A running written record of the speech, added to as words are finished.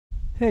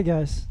Hey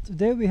guys,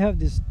 today we have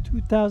this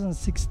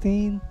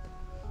 2016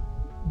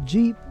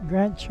 Jeep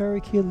Grand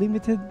Cherokee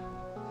Limited,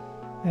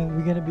 and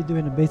we're gonna be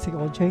doing a basic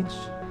oil change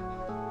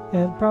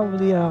and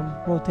probably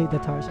rotate the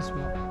tires as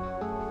well.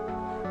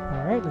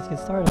 Alright, let's get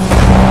started.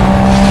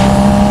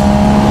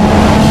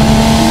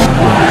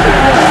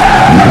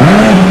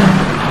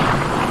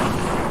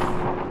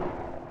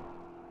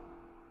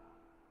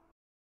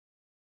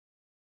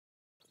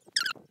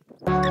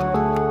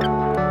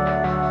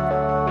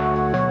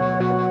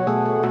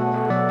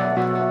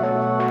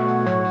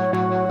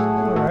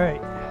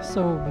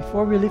 So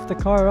before we lift the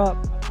car up,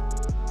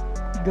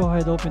 go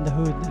ahead, open the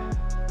hood.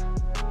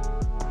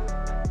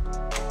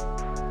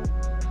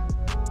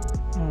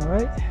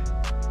 Alright,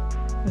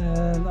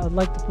 and I'd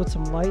like to put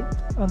some light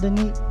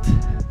underneath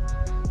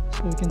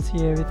so we can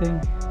see everything.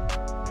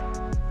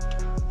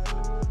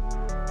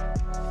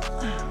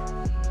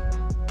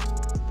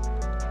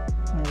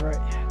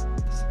 Alright,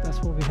 that's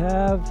what we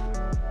have,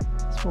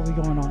 that's what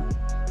we're going on.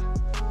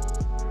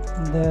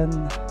 And then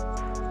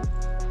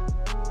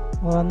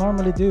what I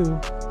normally do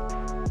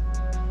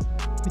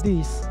with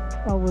these,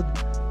 I would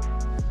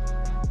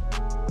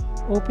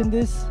open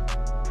this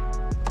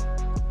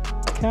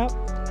cap,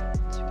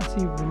 so you can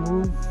see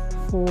remove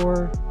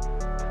for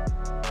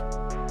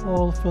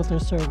all filter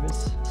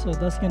service. So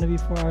that's going to be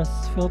for our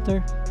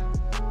filter,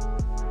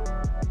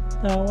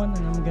 that one,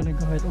 and I'm going to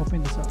go ahead and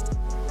open this up.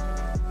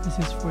 This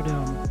is for the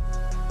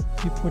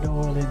you put the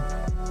oil in.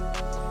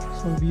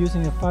 So we'll be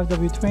using a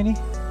 5W20,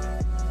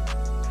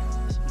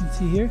 as you can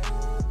see here.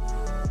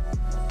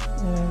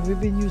 And we've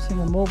been using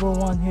a mobile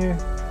one here,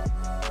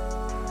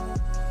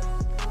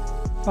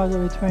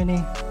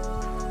 5W20,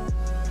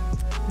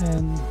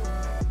 and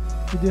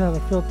we do have a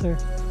filter,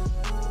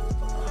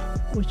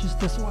 which is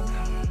this one,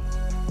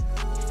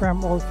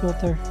 Fram oil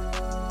filter.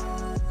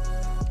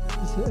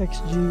 This is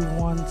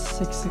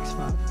XG1665.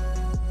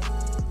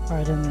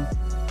 Alright, and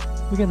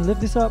we're gonna lift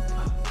this up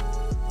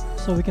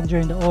so we can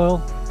drain the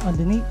oil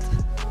underneath.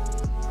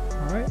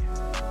 Alright.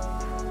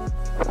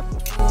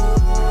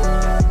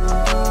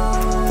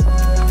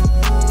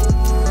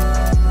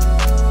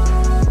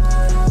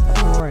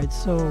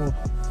 So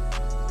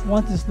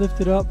once it's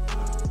lifted up,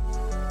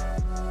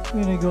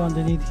 we're gonna go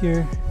underneath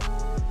here.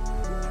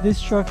 This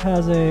truck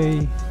has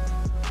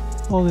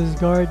all this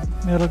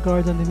metal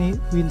guards underneath.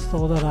 We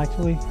installed that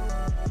actually.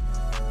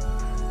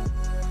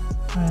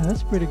 And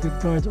that's pretty good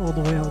guards all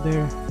the way out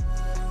there.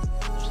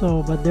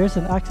 So, but there's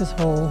an access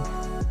hole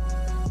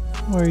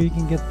where you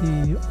can get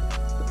the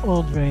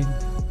oil drain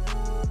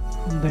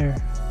from there.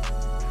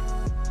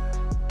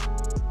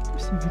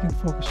 If you can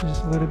focus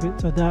just a little bit.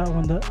 So that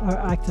one, our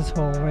access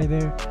hole right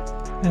there,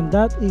 and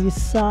that is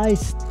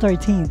size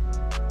 13.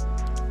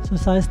 So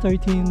size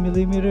 13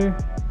 millimeter.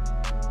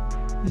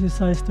 This is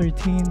size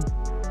 13,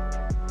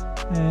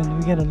 and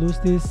we're gonna lose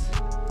this.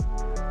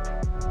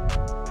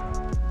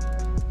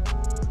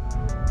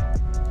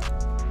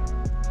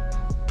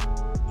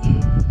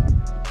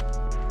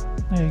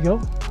 There you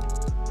go.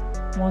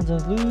 Once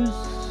that's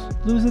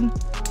loosened,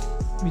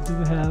 we do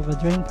have a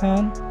drain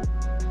pan.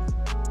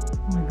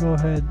 I'm gonna go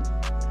ahead,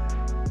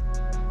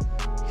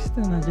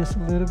 extend that just a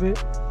little bit.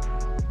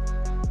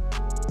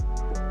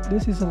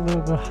 This is a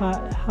little bit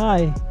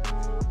high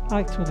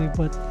actually,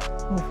 but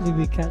hopefully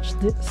we catch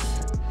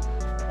this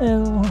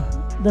and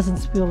doesn't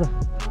spill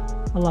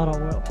a lot of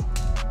oil.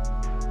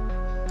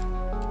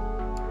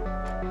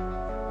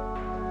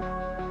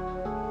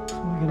 So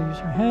we're gonna use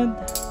our hand.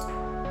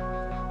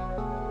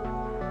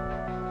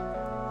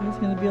 It's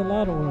gonna be a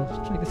lot of oil.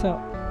 Check this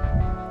out.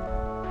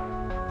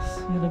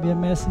 It's gonna be a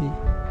messy.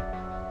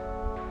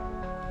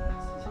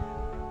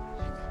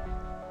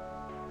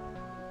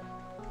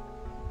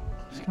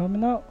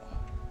 Coming out.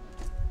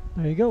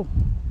 There you go.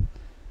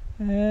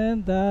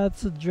 And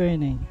that's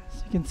draining.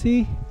 As you can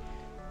see,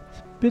 it's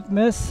a bit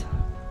mess.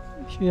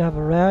 Make sure you have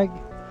a rag.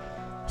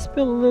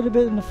 Spill a little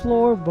bit in the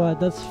floor, but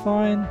that's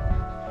fine.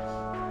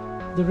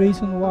 The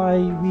reason why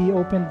we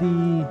opened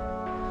the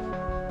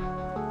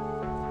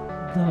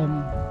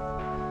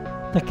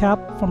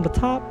cap from the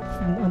top,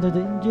 from under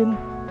the engine,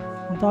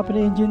 on top of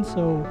the engine,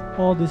 so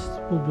all this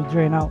will be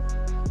drained out.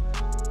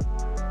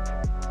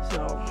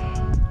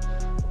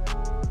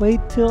 Wait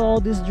till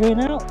all this drain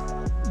out,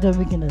 then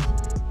we're gonna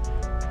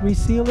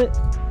reseal it.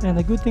 And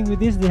the good thing with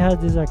this, they have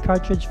this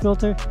cartridge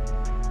filter.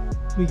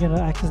 We're gonna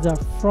access that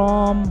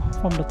from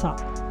the top.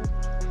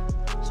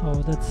 So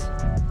that's,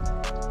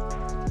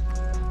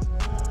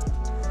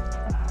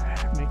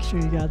 make sure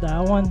you got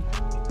that one.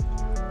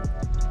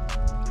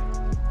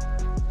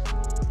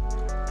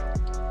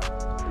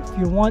 If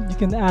you want, you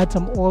can add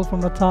some oil from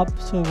the top,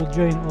 so it will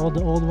drain all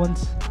the old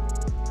ones.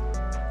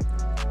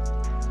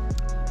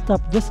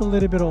 Top just a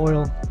little bit of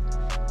oil,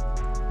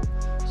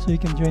 so you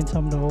can drain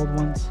some of the old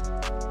ones.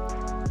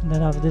 And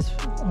then after this,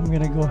 I'm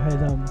gonna go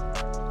ahead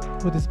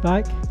put this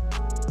back,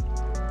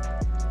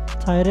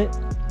 tight it,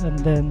 and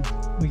then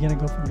we're gonna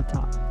go from the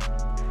top.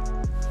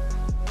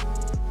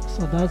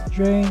 So that's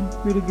drained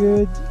pretty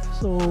good,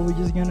 so we're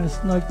just gonna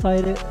snug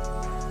tight it,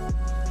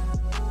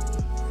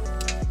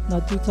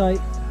 not too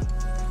tight.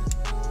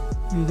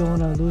 You don't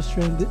want to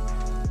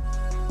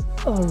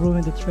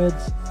ruin the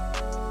threads.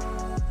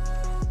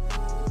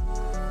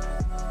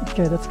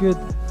 Okay, that's good.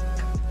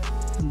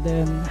 And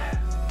then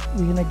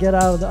we're gonna get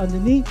out of the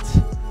underneath.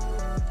 So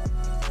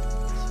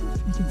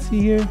if you can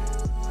see here,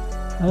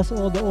 that's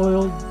all the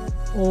old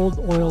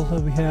oils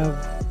that we have.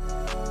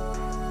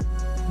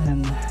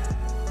 And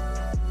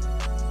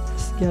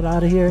let's get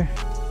out of here.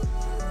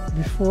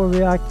 Before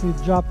we actually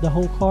drop the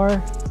whole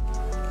car,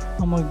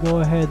 I'm gonna go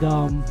ahead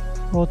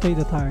rotate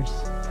the tires.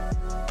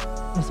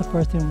 That's the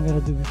first thing I'm gonna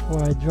do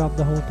before I drop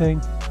the whole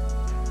thing,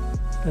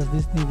 because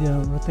this needs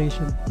a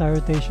tire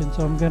rotation.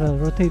 So I'm gonna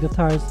rotate the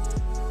tires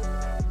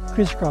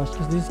crisscross,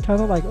 because this is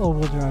kind of like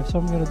all-wheel drive. So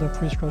I'm gonna do a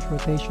crisscross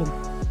rotation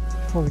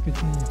before we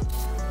continue.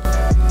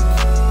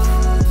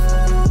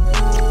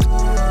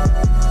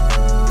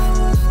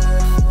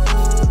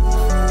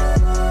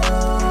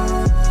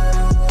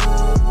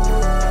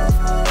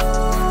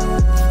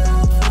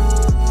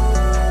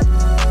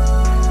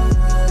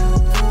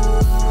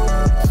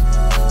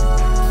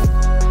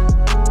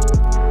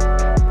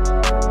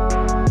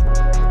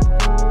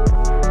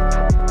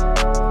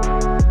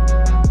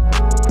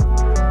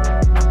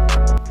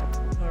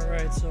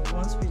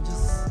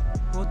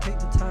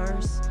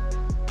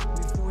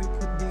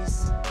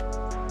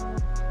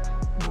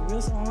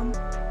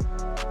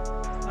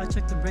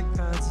 Check the brake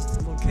pads, it's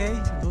still okay,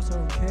 and those are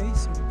okay,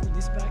 so we put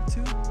this back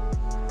too.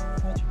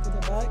 Once we put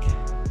that back,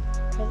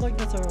 all lug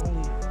nuts are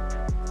only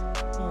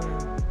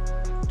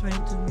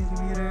 22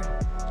 millimeter,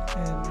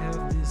 and we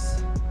have this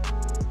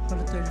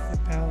 130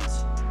 foot-pounds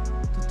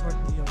to torque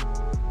the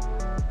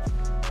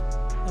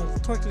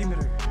torque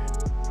limiter.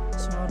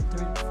 So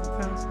 130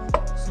 foot-pounds.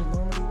 So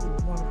normally we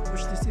would want to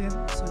push this in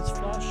so it's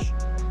flush.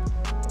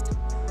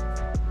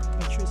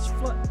 Make sure it's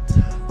flat.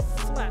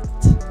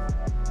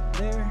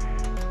 There.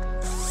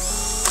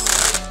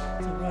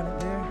 Run it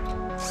there,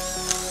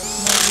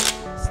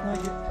 snug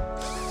it,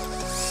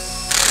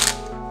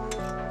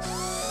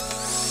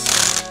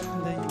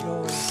 and then you go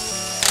a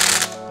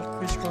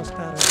crisscross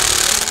pattern,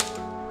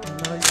 and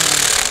now you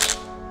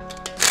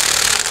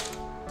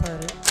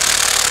tighten it,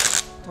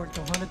 torque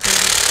to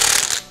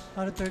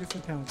 130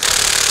 foot-pounds.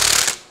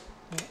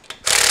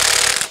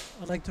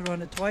 I like to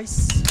run it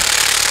twice,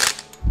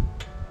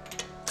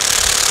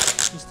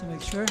 just to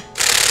make sure.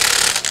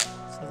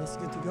 So that's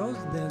good to go.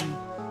 Then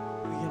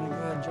we're gonna go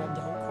ahead and drop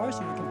the whole car so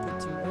we can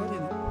put some oil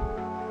in it.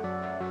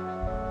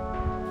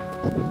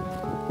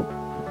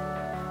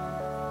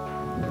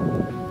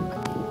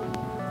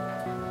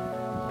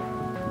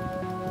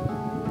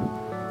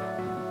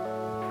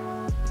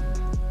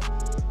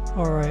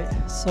 Alright,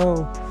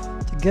 so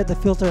to get the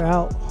filter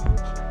out,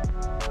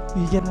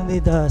 you're gonna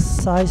need a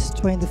size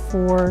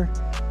 24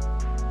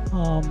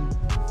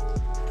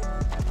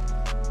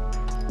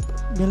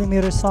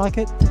 millimeter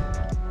socket,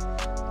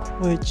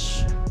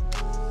 which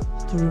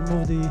to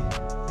remove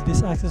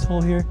this access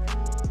hole here,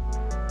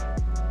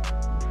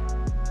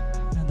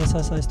 and that's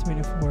a size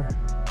 24.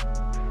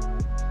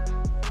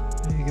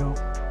 There you go.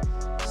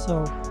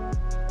 So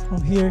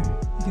from here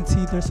you can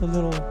see there's a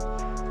little,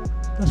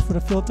 that's for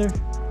the filter.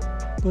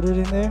 Put it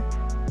in there.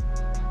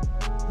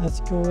 Let's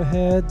go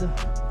ahead,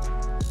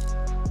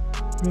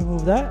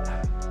 remove that.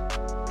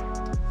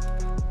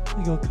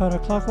 You go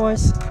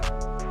counterclockwise.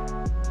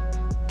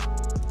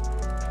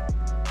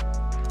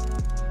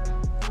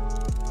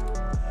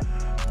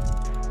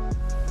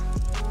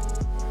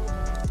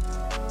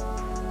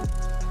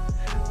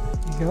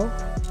 Go.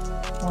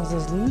 Once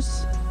that's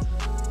loose,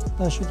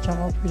 that should come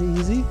out pretty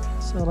easy.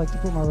 So I like to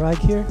put my rag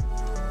here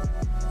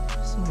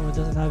so it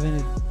doesn't have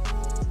any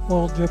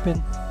oil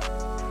dripping.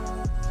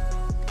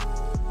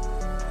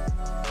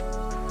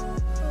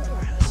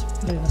 Let's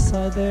put it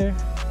aside there.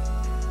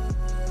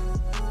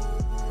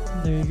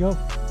 And there you go.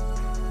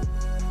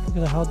 Look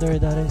at how dirty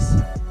that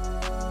is.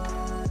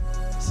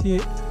 See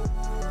it?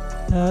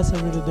 That's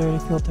a really dirty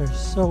filter.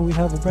 So we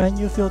have a brand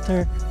new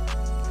filter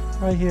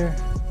right here.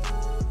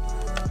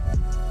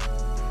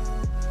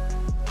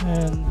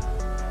 And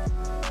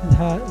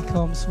it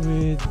comes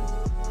with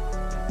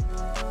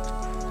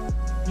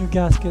new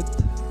gasket.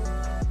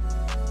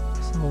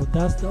 So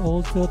that's the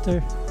old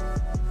filter.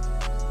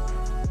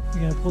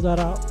 We're gonna pull that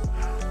out.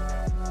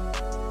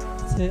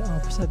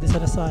 Set this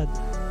aside.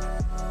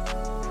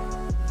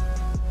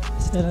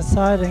 Set it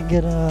aside and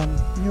get a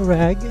new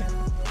rag.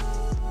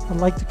 I'd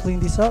like to clean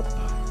this up.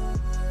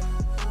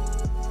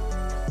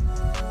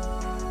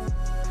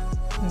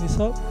 Clean this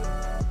up.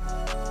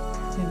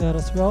 Clean that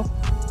as well.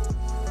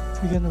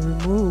 We're gonna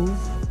remove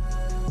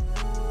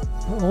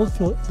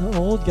the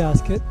old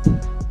gasket.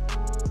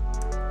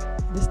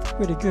 This is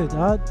pretty good.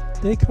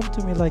 They come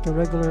to me like a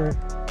regular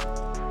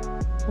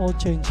oil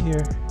change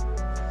here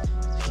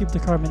to keep the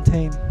car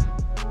maintained.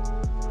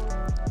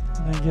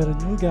 And then get a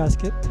new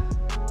gasket.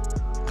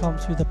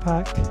 Comes with a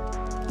pack,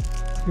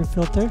 your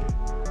filter,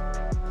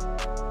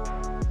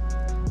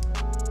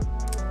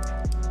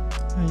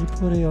 and you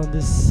put it on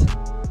this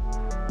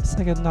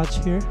second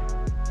notch here.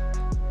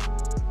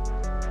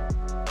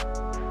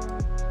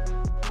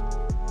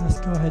 Let's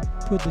go ahead,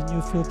 put the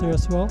new filter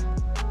as well,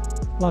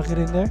 lock it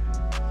in there.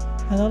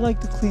 And I like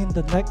to clean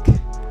the neck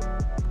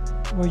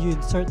where you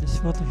insert this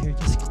filter here.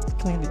 Just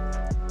clean it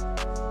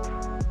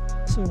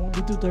so it won't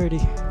be too dirty.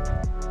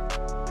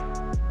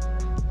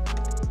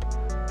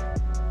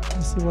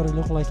 Let's see what it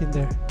looks like in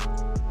there.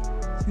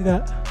 See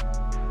that?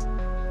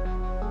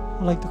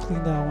 I like to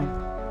clean that one.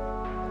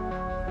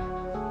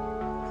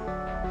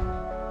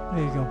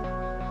 There you go.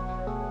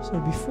 So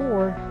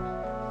before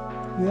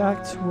we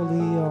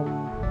actually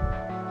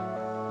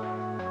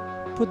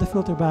put the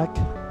filter back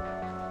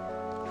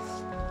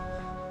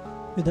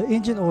with the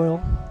engine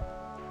oil,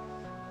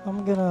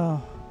 I'm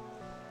gonna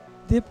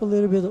dip a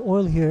little bit of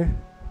oil here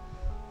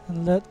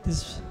and let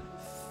this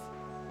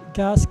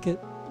gasket,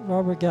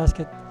 rubber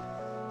gasket,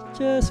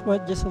 just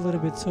wet just a little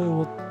bit so it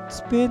will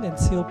spin and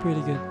seal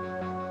pretty good.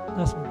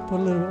 That's one. Put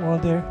a little bit of oil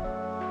there.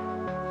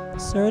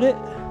 Insert it.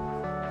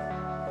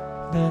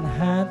 Then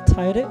hand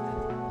tight it.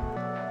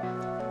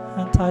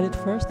 Hand tight it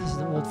first. This is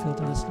the old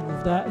filter. Let's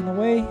move that in the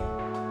way.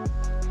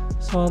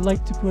 So I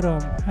like to put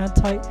hand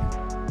tight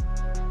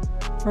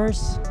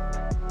first.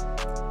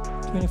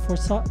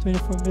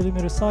 24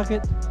 millimeter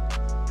socket.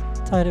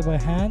 Tight it by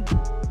hand.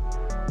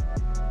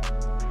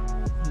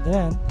 And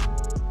then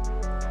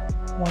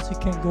once you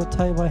can go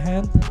tight by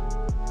hand,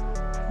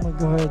 I'm gonna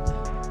go ahead.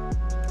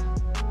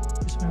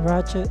 Use my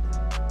ratchet.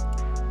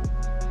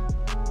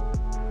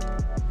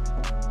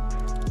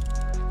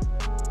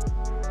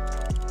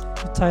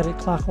 Tight it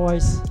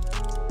clockwise,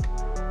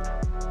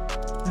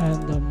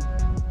 and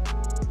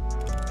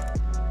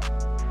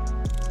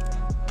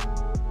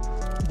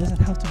it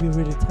doesn't have to be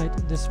really tight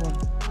on this one.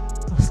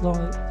 As long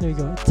as, there you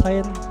go,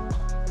 tighten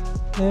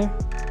there.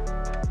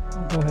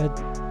 I'll go ahead,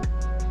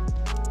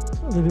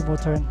 a little bit more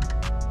turn.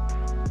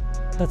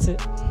 That's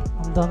it.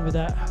 I'm done with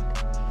that.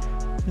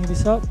 Clean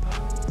this up.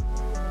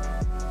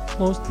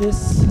 Close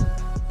this.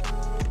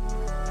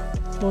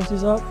 Close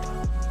this up.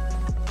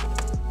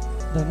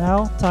 Then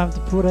now, time to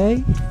put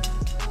an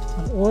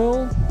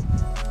oil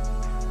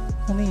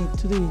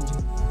into the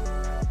engine.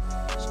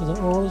 So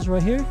the oil is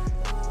right here.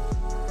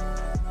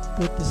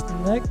 Put this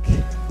neck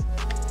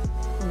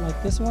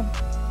like this one.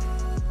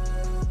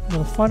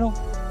 Little funnel.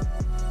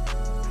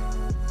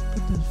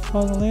 Put this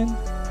funnel in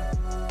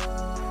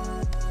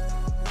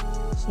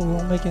so we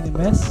won't make any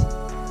mess.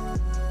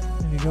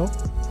 There you go.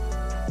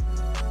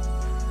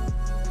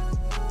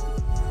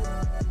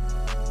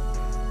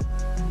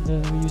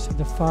 Then we're using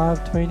the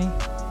 520.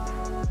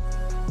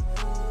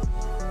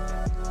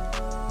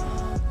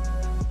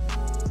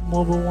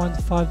 Mobile one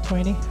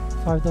 520,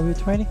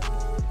 5W20.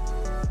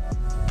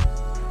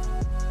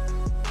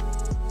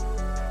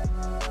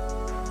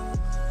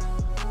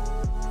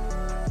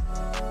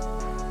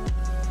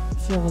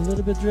 If you have a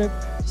little bit drip,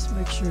 just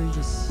make sure you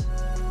just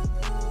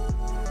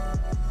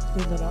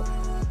clean that up.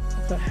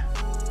 Okay.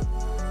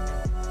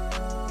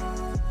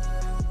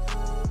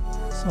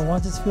 So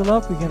once it's filled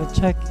up, we're gonna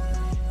check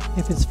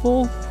if it's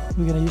full.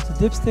 We're gonna use the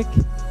dipstick,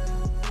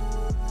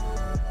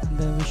 and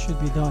then we should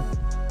be done.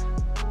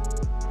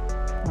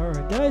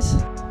 Alright guys,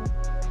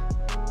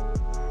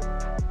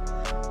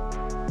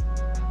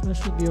 that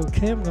should be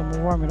okay. I'm gonna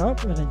warm it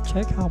up and then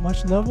check how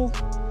much level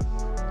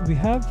we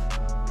have.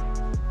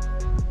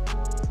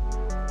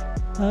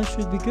 That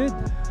should be good.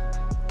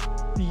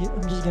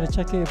 I'm just gonna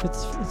check it if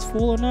it's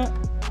full or not,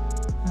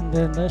 and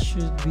then that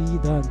should be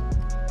done.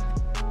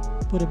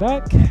 Put it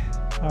back.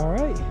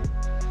 Alright,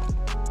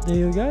 there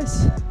you go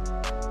guys,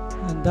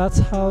 and that's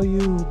how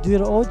you do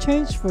the oil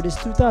change for this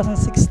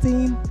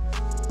 2016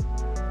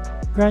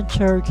 Grand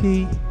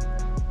Cherokee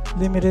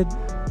Limited,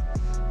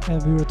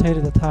 and we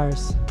rotated the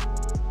tires.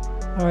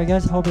 Alright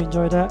guys, I hope you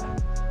enjoyed that.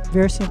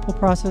 Very simple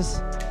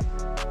process.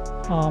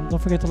 Don't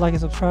forget to like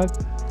and subscribe.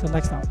 Till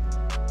next time.